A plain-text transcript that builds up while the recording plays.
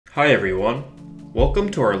Hi everyone,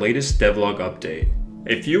 welcome to our latest devlog update.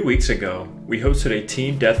 A few weeks ago, we hosted a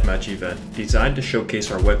Team Deathmatch event designed to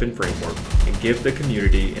showcase our weapon framework and give the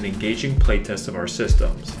community an engaging playtest of our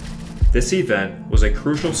systems. This event was a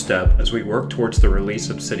crucial step as we work towards the release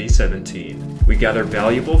of City 17. We gathered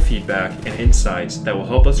valuable feedback and insights that will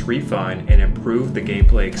help us refine and improve the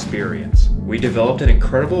gameplay experience. We developed an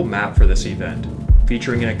incredible map for this event,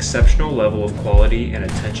 featuring an exceptional level of quality and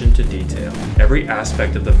attention to detail. Every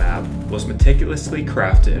aspect of the map was meticulously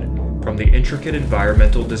crafted, from the intricate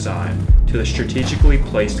environmental design to the strategically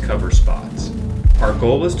placed cover spots. Our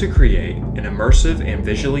goal was to create an immersive and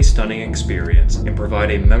visually stunning experience and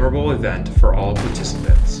provide a memorable event for all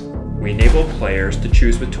participants. We enabled players to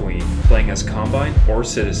choose between playing as Combine or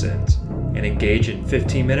Citizens and engage in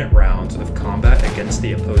 15-minute rounds of combat against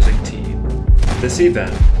the opposing team. This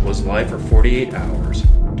event was live for 48 hours,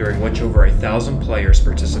 during which over 1,000 players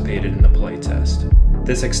participated in the playtest.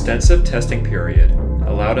 This extensive testing period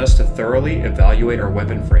allowed us to thoroughly evaluate our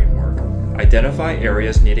weapon framework, identify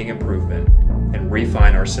areas needing improvement, and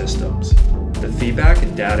refine our systems. The feedback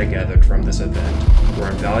and data gathered from this event were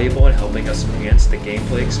invaluable in helping us enhance the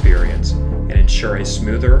gameplay experience and ensure a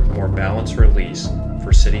smoother, more balanced release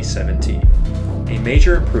for City 17. A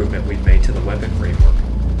major improvement we've made to the weapon framework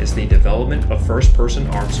is the development of first-person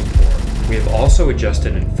arm support. We have also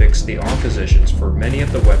adjusted and fixed the arm positions for many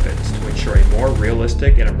of the weapons to ensure a more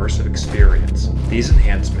realistic and immersive experience. These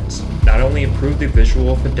enhancements not only improve the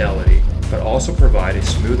visual fidelity, but also provide a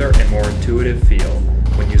smoother and more intuitive feel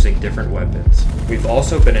when using different weapons. We've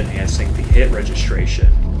also been enhancing the hit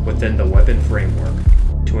registration within the weapon framework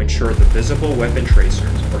to ensure the visible weapon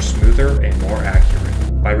tracers are smoother and more accurate.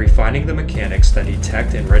 By refining the mechanics that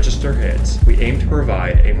detect and register hits, we aim to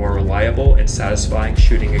provide a more reliable and satisfying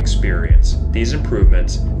shooting experience. These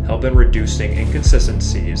improvements help in reducing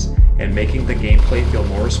inconsistencies and making the gameplay feel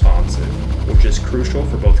more responsive, which is crucial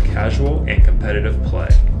for both casual and competitive play.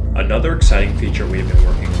 Another exciting feature we have been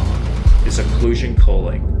working on is occlusion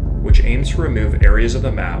culling, which aims to remove areas of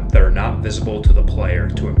the map that are not visible to the player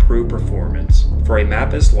to improve performance. For a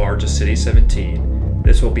map as large as City 17,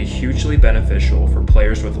 this will be hugely beneficial for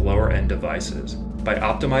players with lower-end devices. By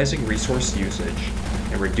optimizing resource usage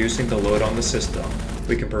and reducing the load on the system,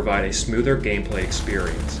 we can provide a smoother gameplay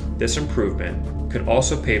experience. This improvement could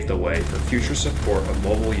also pave the way for future support of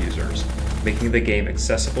mobile users, making the game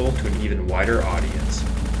accessible to an even wider audience.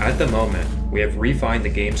 At the moment, we have refined the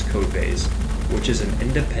game's codebase, which is an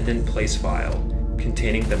independent place file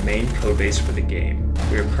containing the main codebase for the game.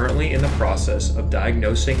 We are currently in the process of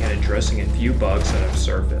diagnosing and addressing a few bugs that have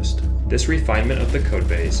surfaced. This refinement of the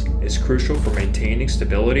codebase is crucial for maintaining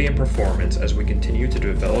stability and performance as we continue to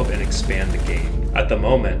develop and expand the game. At the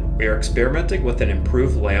moment, we are experimenting with an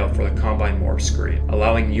improved layout for the Combine morph screen,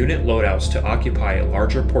 allowing unit loadouts to occupy a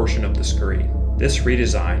larger portion of the screen. This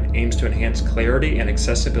redesign aims to enhance clarity and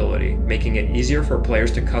accessibility, making it easier for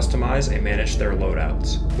players to customize and manage their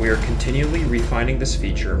loadouts. We are continually refining this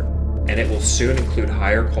feature, and it will soon include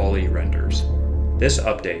higher quality renders. This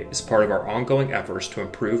update is part of our ongoing efforts to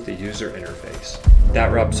improve the user interface.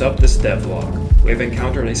 That wraps up this devlog. We have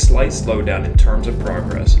encountered a slight slowdown in terms of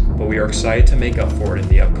progress, but we are excited to make up for it in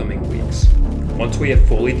the upcoming weeks. Once we have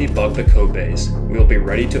fully debugged the codebase, we will be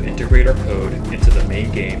ready to integrate our code into the main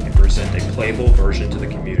game and present a playable version to the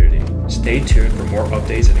community. Stay tuned for more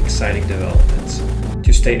updates and exciting developments.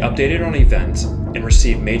 To stay updated on events and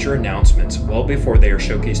receive major announcements well before they are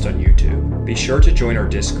showcased on YouTube, be sure to join our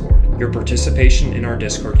Discord. Your participation in our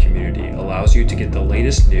Discord community allows you to get the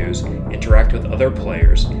latest news, interact with other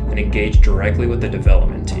players, and engage directly with the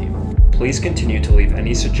development team. Please continue to leave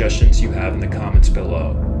any suggestions you have in the comments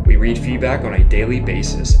below. We read feedback on a daily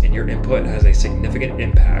basis, and your input has a significant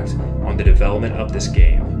impact on the development of this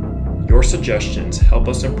game. Your suggestions help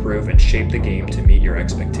us improve and shape the game to meet your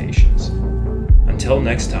expectations. Until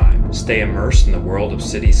next time, stay immersed in the world of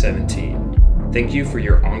City 17. Thank you for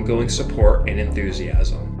your ongoing support and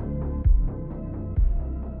enthusiasm.